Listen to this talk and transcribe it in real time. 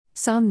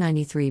Psalm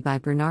 93 by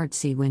Bernard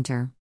C.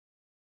 Winter.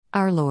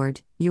 Our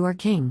Lord, you are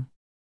King.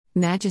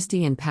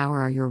 Majesty and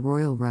power are your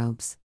royal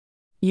robes.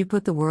 You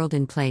put the world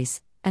in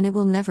place, and it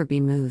will never be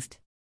moved.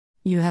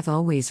 You have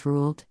always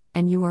ruled,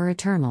 and you are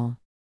eternal.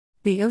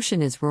 The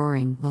ocean is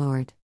roaring,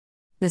 Lord.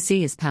 The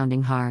sea is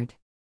pounding hard.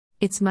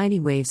 Its mighty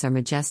waves are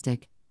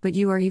majestic, but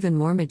you are even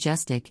more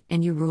majestic,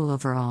 and you rule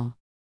over all.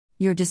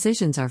 Your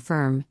decisions are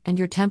firm, and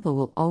your temple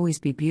will always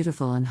be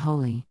beautiful and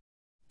holy.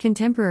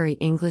 Contemporary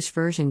English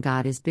version: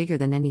 God is bigger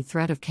than any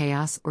threat of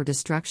chaos or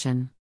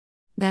destruction.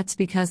 That's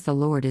because the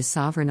Lord is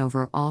sovereign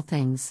over all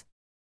things.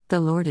 The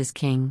Lord is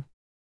King.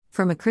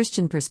 From a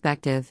Christian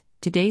perspective,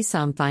 today's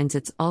psalm finds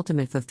its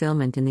ultimate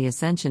fulfillment in the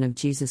ascension of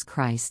Jesus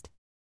Christ.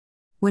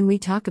 When we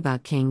talk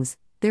about kings,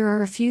 there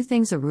are a few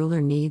things a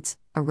ruler needs: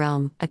 a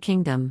realm, a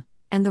kingdom,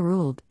 and the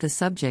ruled, the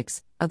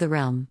subjects, of the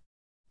realm.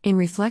 In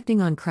reflecting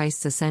on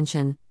Christ's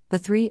ascension, the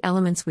three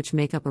elements which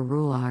make up a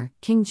rule are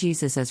King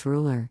Jesus as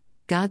ruler,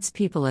 God's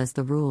people as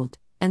the ruled,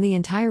 and the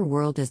entire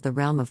world as the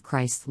realm of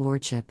Christ's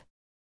lordship.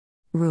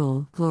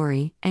 Rule,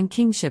 glory, and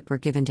kingship were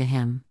given to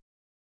him.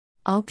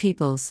 All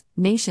peoples,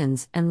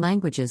 nations, and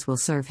languages will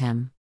serve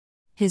him.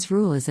 His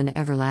rule is an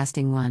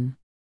everlasting one.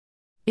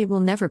 It will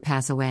never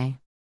pass away.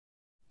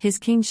 His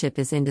kingship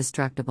is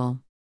indestructible.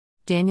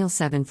 Daniel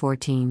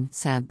 7:14,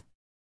 Seb.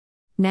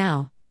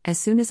 Now, as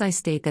soon as I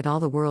state that all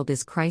the world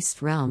is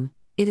Christ's realm,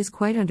 it is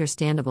quite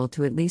understandable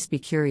to at least be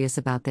curious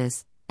about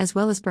this, as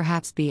well as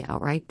perhaps be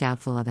outright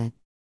doubtful of it.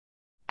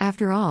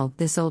 After all,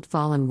 this old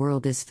fallen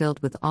world is filled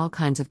with all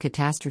kinds of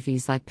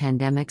catastrophes like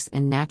pandemics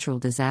and natural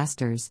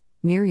disasters,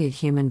 myriad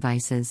human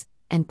vices,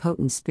 and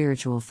potent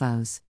spiritual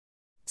foes.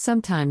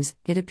 Sometimes,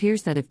 it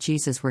appears that if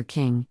Jesus were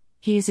king,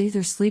 he is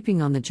either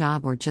sleeping on the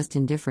job or just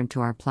indifferent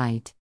to our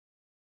plight.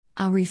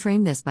 I'll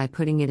reframe this by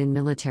putting it in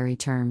military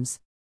terms.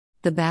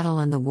 The battle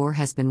and the war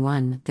has been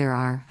won. There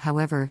are,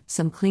 however,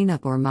 some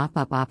cleanup or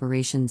mop-up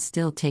operations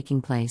still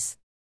taking place.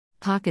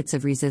 Pockets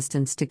of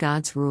resistance to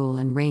God's rule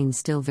and reign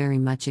still very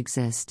much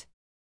exist.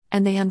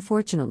 And they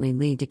unfortunately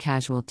lead to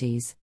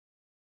casualties.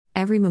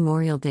 Every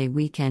Memorial Day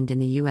weekend in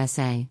the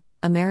USA,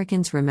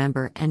 Americans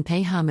remember and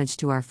pay homage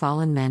to our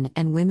fallen men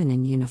and women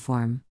in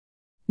uniform.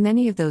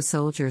 Many of those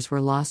soldiers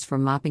were lost for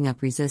mopping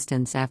up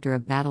resistance after a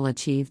battle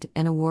achieved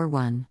and a war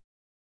won.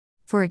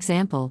 For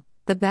example,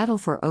 the battle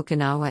for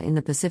Okinawa in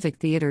the Pacific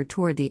Theater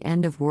toward the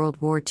end of World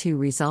War II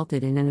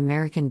resulted in an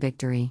American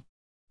victory.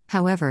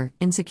 However,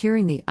 in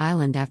securing the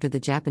island after the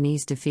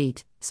Japanese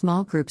defeat,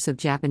 small groups of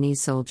Japanese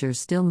soldiers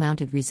still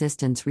mounted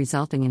resistance,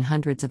 resulting in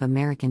hundreds of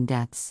American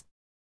deaths.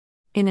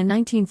 In a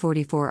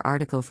 1944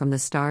 article from the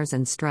Stars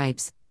and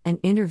Stripes, an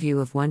interview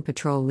of one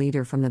patrol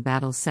leader from the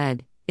battle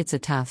said, "It's a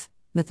tough,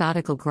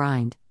 methodical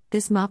grind,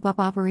 this mop-up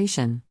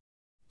operation.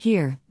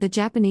 Here, the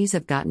Japanese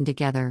have gotten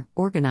together,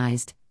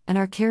 organized, and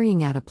are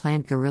carrying out a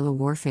planned guerrilla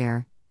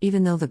warfare,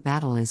 even though the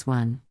battle is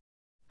won.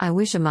 I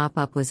wish a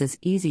mop-up was as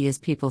easy as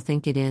people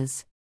think it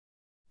is."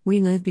 We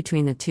live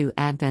between the two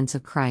advents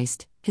of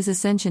Christ, his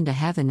ascension to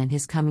heaven and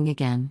his coming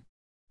again.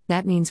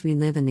 That means we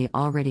live in the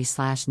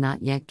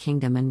already/not yet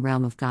kingdom and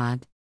realm of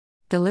God.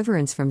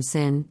 Deliverance from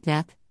sin,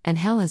 death, and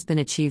hell has been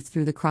achieved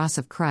through the cross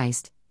of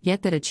Christ,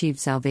 yet that achieved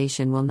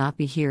salvation will not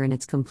be here in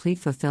its complete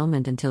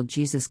fulfillment until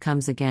Jesus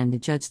comes again to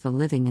judge the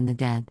living and the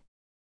dead.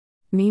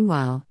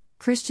 Meanwhile,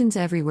 Christians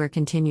everywhere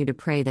continue to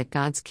pray that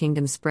God's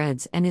kingdom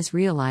spreads and is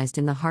realized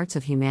in the hearts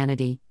of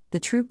humanity,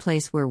 the true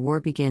place where war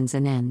begins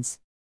and ends.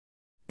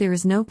 There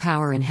is no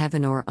power in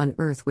heaven or on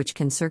earth which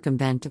can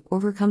circumvent or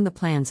overcome the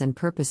plans and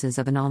purposes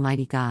of an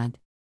almighty God.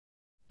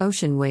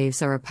 Ocean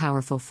waves are a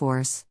powerful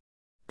force.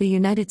 The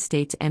United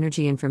States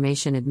Energy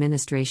Information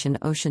Administration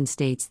 (OCEAN)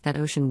 states that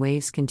ocean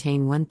waves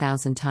contain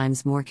 1,000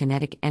 times more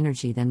kinetic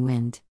energy than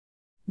wind.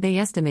 They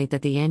estimate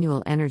that the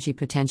annual energy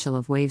potential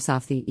of waves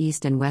off the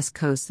east and west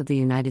coasts of the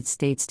United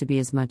States to be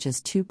as much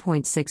as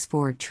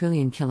 2.64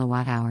 trillion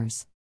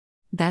kilowatt-hours.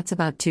 That's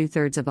about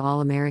 2/3 of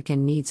all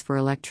American needs for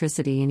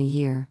electricity in a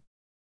year.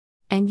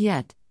 And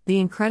yet, the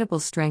incredible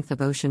strength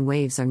of ocean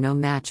waves are no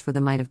match for the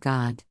might of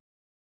God.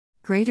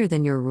 Greater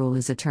than your rule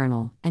is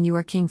eternal, and you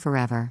are king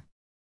forever.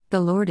 The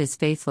Lord is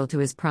faithful to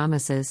his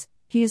promises,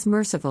 he is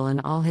merciful in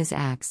all his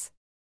acts.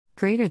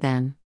 Greater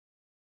than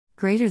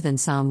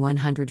Psalm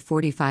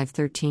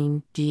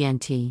 145:13,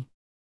 GNT.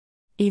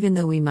 Even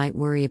though we might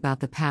worry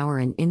about the power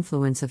and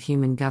influence of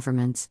human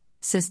governments,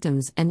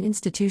 systems, and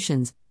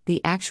institutions,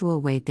 the actual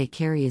weight they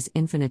carry is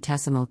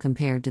infinitesimal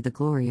compared to the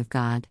glory of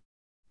God.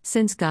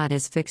 Since God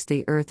has fixed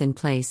the earth in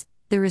place,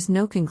 there is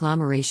no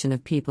conglomeration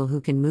of people who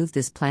can move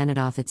this planet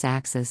off its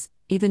axis,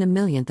 even a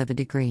millionth of a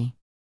degree.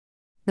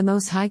 The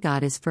Most High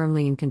God is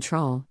firmly in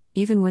control,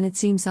 even when it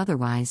seems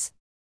otherwise.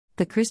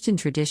 The Christian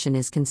tradition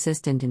is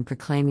consistent in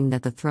proclaiming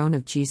that the throne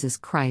of Jesus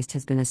Christ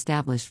has been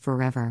established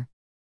forever.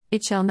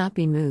 It shall not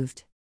be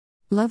moved.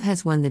 Love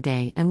has won the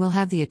day and will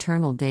have the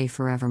eternal day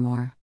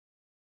forevermore.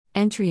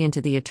 Entry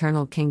into the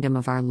eternal kingdom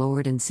of our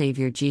Lord and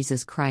Savior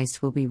Jesus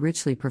Christ will be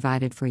richly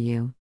provided for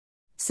you.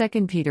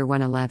 2 Peter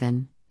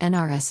 1:11,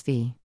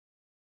 NRSV.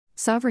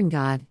 Sovereign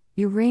God,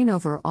 you reign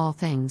over all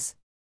things.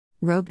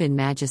 Robed in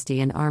majesty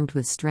and armed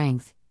with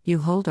strength, you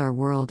hold our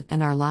world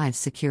and our lives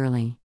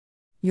securely.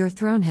 Your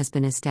throne has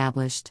been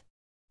established.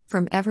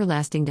 From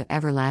everlasting to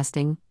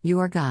everlasting, you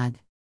are God.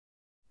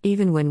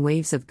 Even when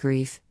waves of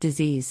grief,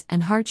 disease,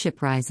 and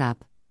hardship rise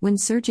up, when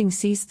surging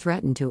seas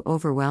threaten to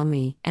overwhelm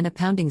me and a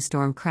pounding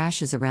storm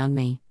crashes around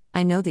me,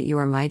 I know that you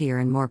are mightier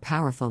and more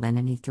powerful than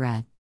any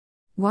threat.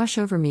 Wash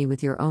over me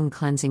with your own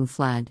cleansing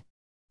flood.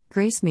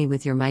 Grace me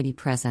with your mighty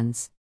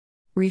presence.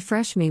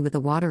 Refresh me with the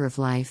water of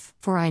life,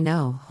 for I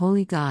know,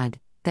 Holy God,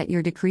 that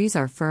your decrees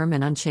are firm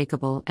and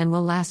unshakable and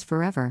will last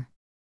forever.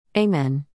 Amen.